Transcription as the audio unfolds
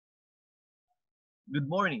Good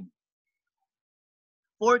morning.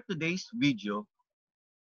 For today's video,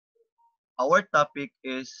 our topic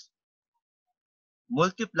is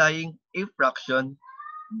multiplying a fraction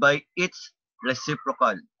by its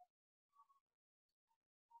reciprocal.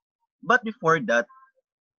 But before that,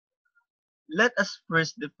 let us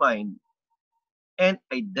first define and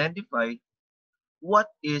identify what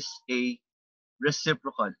is a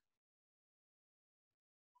reciprocal.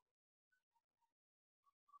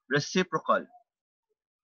 Reciprocal.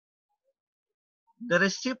 The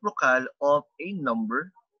reciprocal of a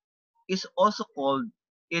number is also called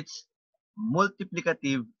its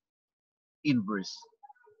multiplicative inverse.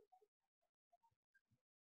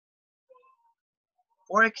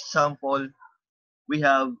 For example, we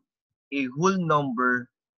have a whole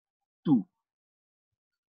number 2.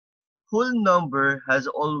 Whole number has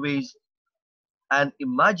always an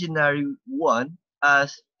imaginary 1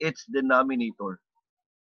 as its denominator.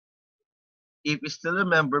 If you still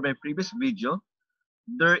remember my previous video,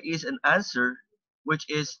 there is an answer which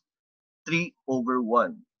is 3 over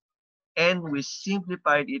 1. And we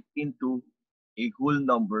simplified it into a whole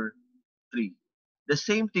number 3. The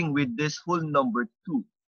same thing with this whole number 2.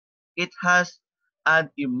 It has an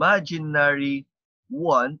imaginary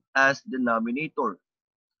 1 as denominator.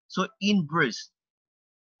 So inverse,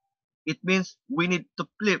 it means we need to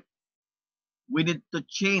flip. We need to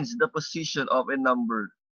change the position of a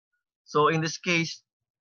number. So in this case,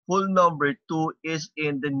 whole number 2 is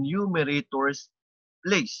in the numerator's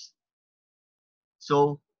place.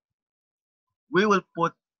 So we will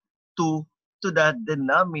put 2 to that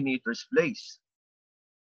denominator's place.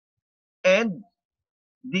 And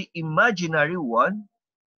the imaginary 1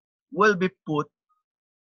 will be put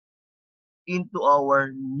into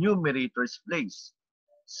our numerator's place.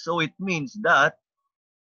 So it means that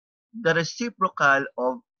the reciprocal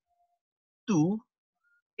of 2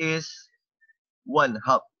 is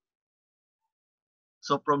 1/2.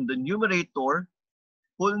 So from the numerator,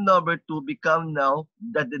 whole number 2 become now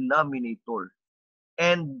the denominator.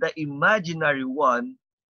 And the imaginary 1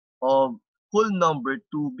 of whole number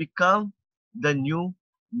 2 become the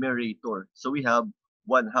numerator. So we have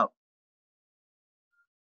 1/2.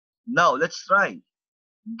 Now let's try.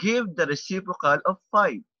 Give the reciprocal of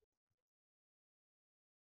 5.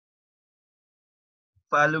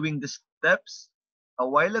 Following the steps a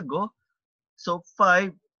while ago, so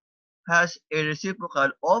 5 has a reciprocal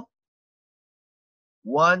of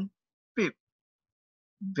 1/5.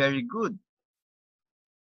 Very good.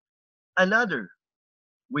 Another,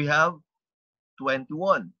 we have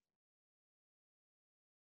 21.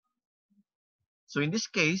 So in this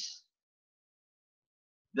case,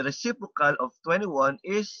 the reciprocal of 21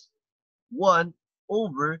 is 1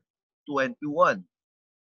 over 21.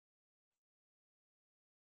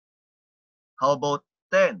 How about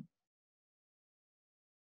 10?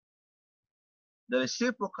 The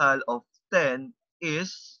reciprocal of 10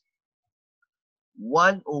 is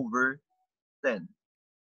 1 over 10.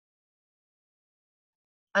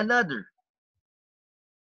 Another,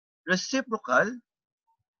 reciprocal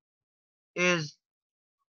is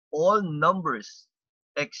all numbers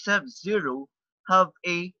except 0 have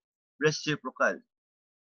a reciprocal.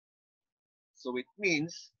 So it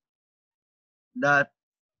means that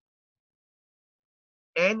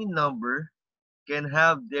any number can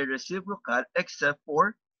have their reciprocal except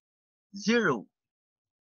for 0.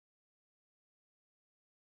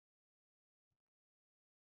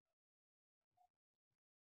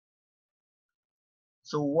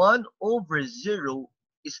 So 1 over 0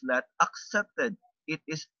 is not accepted. It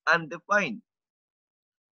is undefined.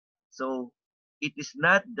 So it is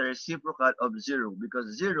not the reciprocal of 0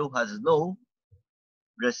 because 0 has no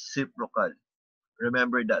reciprocal.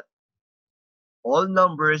 Remember that. All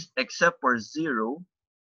numbers except for 0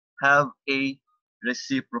 have a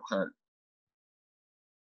reciprocal.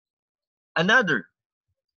 Another,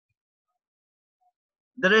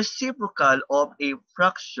 the reciprocal of a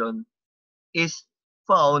fraction is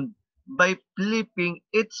found by flipping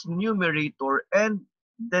its numerator and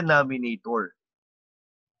denominator.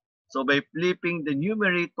 So by flipping the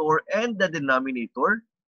numerator and the denominator,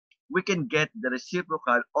 we can get the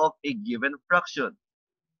reciprocal of a given fraction.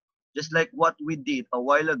 Just like what we did a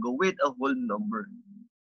while ago with a whole number.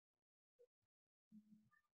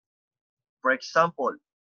 For example,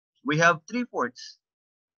 we have 3/4.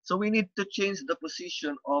 So we need to change the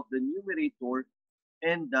position of the numerator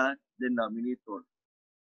and the denominator.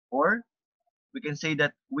 Or we can say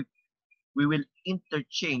that we will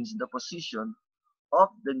interchange the position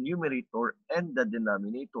of the numerator and the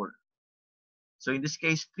denominator. So in this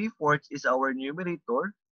case, 3/4 is our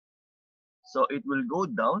numerator. So it will go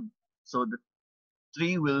down. So the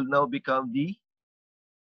 3 will now become the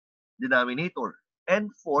denominator.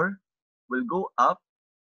 And 4 will go up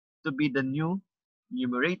to be the new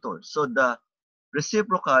numerator. So the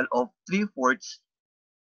reciprocal of 3/4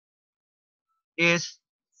 is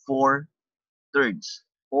 4/3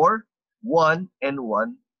 or 1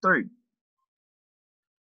 1/3.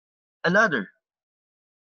 Another,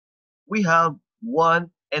 we have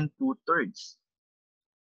 1 2/3.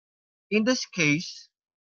 In this case,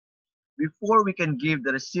 before we can give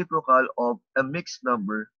the reciprocal of a mixed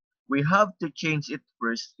number, we have to change it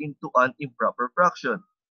first into an improper fraction.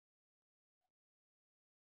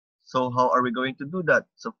 So how are we going to do that?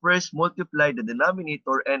 So first, multiply the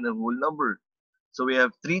denominator and a whole number. So we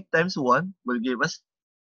have 3 times 1 will give us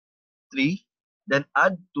 3. Then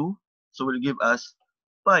add 2, so will give us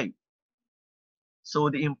 5. So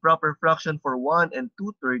the improper fraction for 1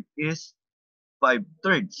 2/3 is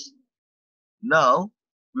 5/3. Now,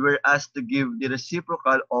 we were asked to give the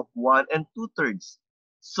reciprocal of 1 2/3.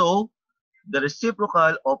 So, the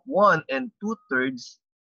reciprocal of 1 2/3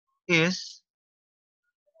 is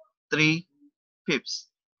 3/5.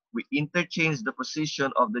 We interchange the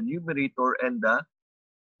position of the numerator and the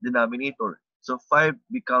denominator. So 5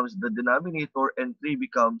 becomes the denominator and 3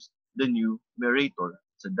 becomes the numerator.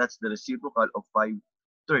 So that's the reciprocal of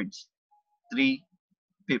 5/3,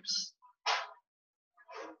 3/5.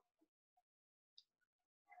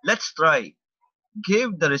 Let's try.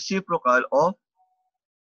 Give the reciprocal of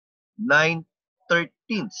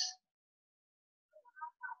 9/13.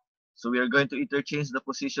 So we are going to interchange the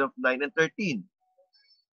position of 9 and 13.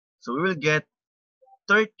 So we will get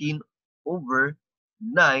 13 over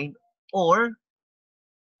 9 or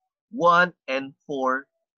 1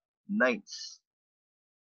 4/9.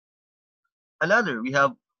 Another, we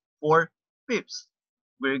have 4/5.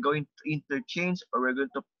 We're going to interchange or we're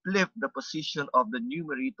going to flip the position of the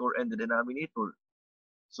numerator and the denominator.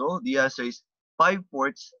 So the answer is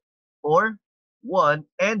 5/4 or 1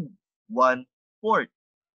 1/4.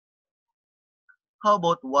 How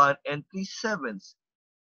about 1 3/7?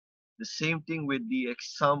 The same thing with the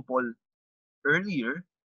example earlier.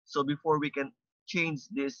 So before we can change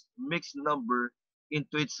this mixed number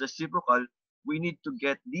into its reciprocal, we need to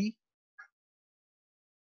get the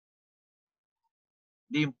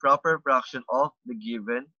improper fraction of the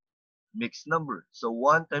given mixed number. So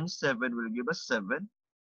 1 times 7 will give us 7.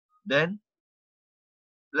 Then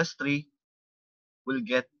plus 3 will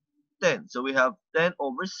get 10. So we have 10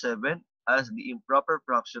 over 7 as the improper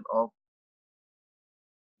fraction of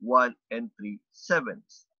 1 3/7.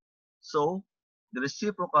 So the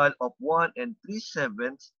reciprocal of 1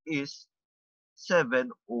 3/7 is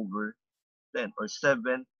 7 over 10 or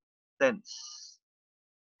 7/10.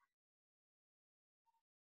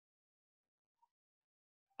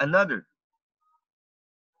 Another,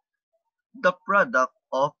 the product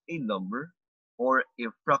of a number or a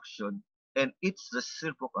fraction and its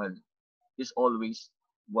reciprocal is always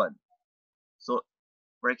 1. So,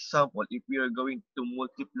 for example, if we are going to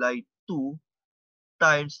multiply 2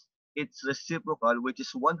 times its reciprocal, which is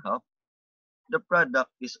 1/2, the product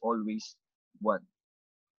is always 1.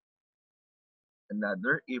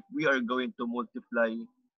 Another, if we are going to multiply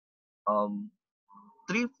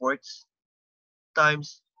 3/4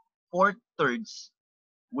 times 4/3,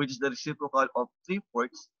 which is the reciprocal of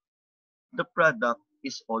 3/4, the product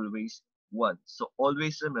is always 1. So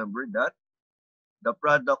always remember that the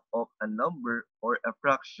product of a number or a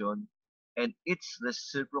fraction and its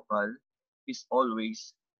reciprocal is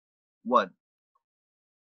always 1.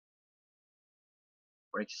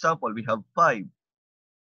 For example, we have 5.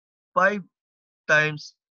 5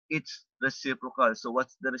 times its reciprocal. So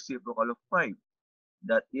what's the reciprocal of 5?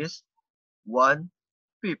 That is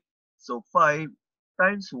 1/5. So 5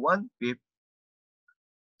 times 1/5.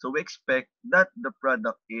 So we expect that the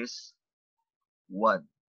product is 1.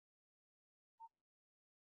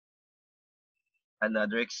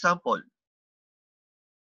 Another example,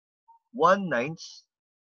 1/9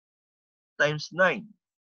 times 9.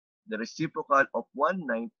 The reciprocal of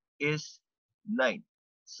 1/9 is 9.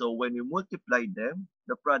 So when we multiply them,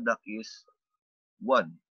 the product is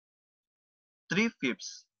 1.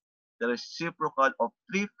 3/5. The reciprocal of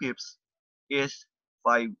 3/5 is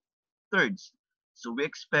 5/3. So we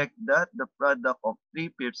expect that the product of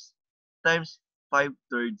 3/5 times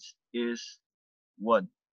 5/3 is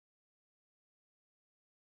 1.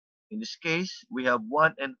 In this case, we have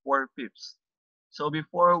 1 4/5. So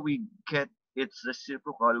before we get its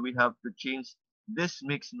reciprocal, we have to change this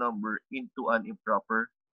mixed number into an improper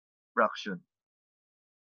fraction.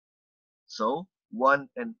 So 1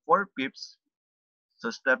 4/5. So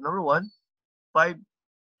step number 1, 5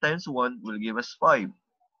 times 1 will give us 5.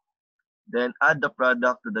 Then add the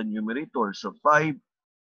product to the numerator. So 5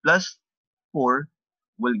 plus 4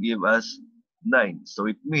 will give us 9. So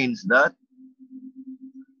it means that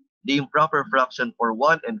the improper fraction for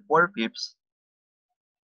 1 and 4 fifths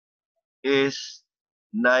is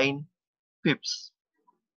 9 fifths.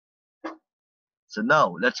 So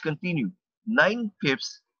now, let's continue. 9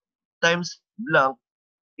 fifths times blank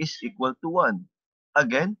is equal to 1.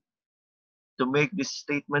 Again, to make this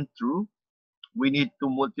statement true, we need to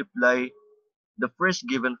multiply the first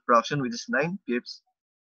given fraction, which is 9 fifths,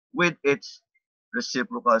 with its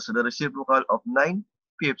reciprocal. So the reciprocal of 9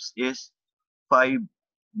 fifths is 5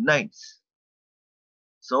 ninths.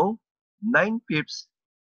 So 9 fifths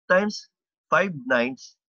times 5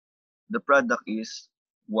 ninths, the product is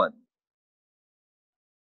 1.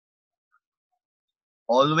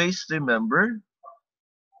 Always remember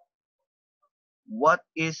what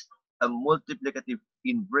is a multiplicative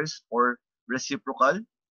inverse or reciprocal.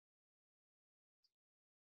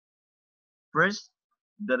 First,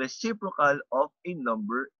 the reciprocal of a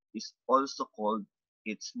number is also called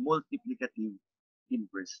its multiplicative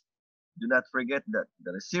inverse. Do not forget that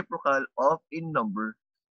the reciprocal of a number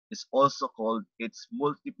is also called its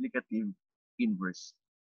multiplicative inverse.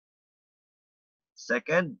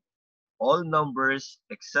 Second, all numbers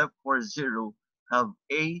except for 0 have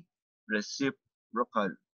a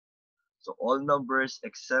reciprocal. So all numbers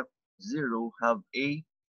except 0 have a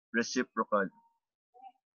reciprocal.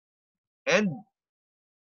 And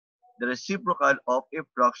the reciprocal of a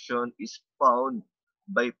fraction is found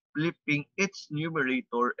by flipping its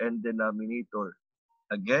numerator and denominator.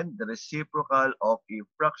 Again, the reciprocal of a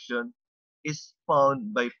fraction is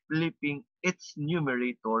found by flipping its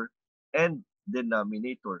numerator and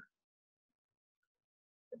denominator.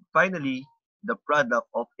 And finally, the product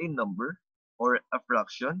of a number or a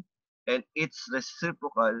fraction and its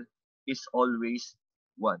reciprocal is always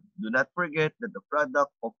 1. Do not forget that the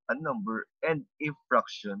product of a number and a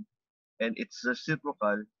fraction and its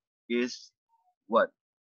reciprocal is 1.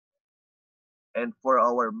 And for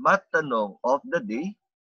our math tanong of the day,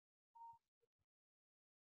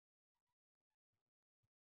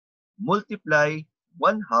 multiply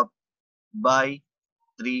 1/2 by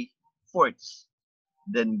 3/4.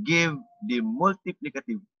 Then give the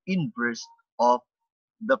multiplicative inverse of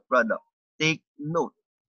the product. Take note,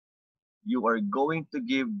 you are going to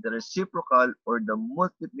give the reciprocal or the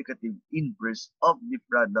multiplicative inverse of the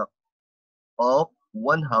product of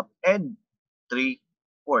 1/2 and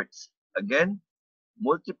 3/4. Again,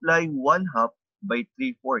 multiply 1/2 by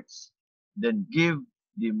 3/4. Then give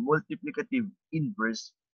the multiplicative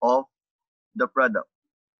inverse of the product.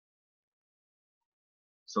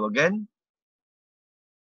 So again,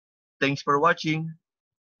 thanks for watching.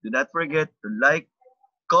 Do not forget to like,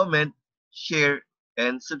 comment, share,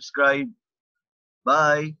 and subscribe.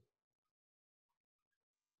 Bye!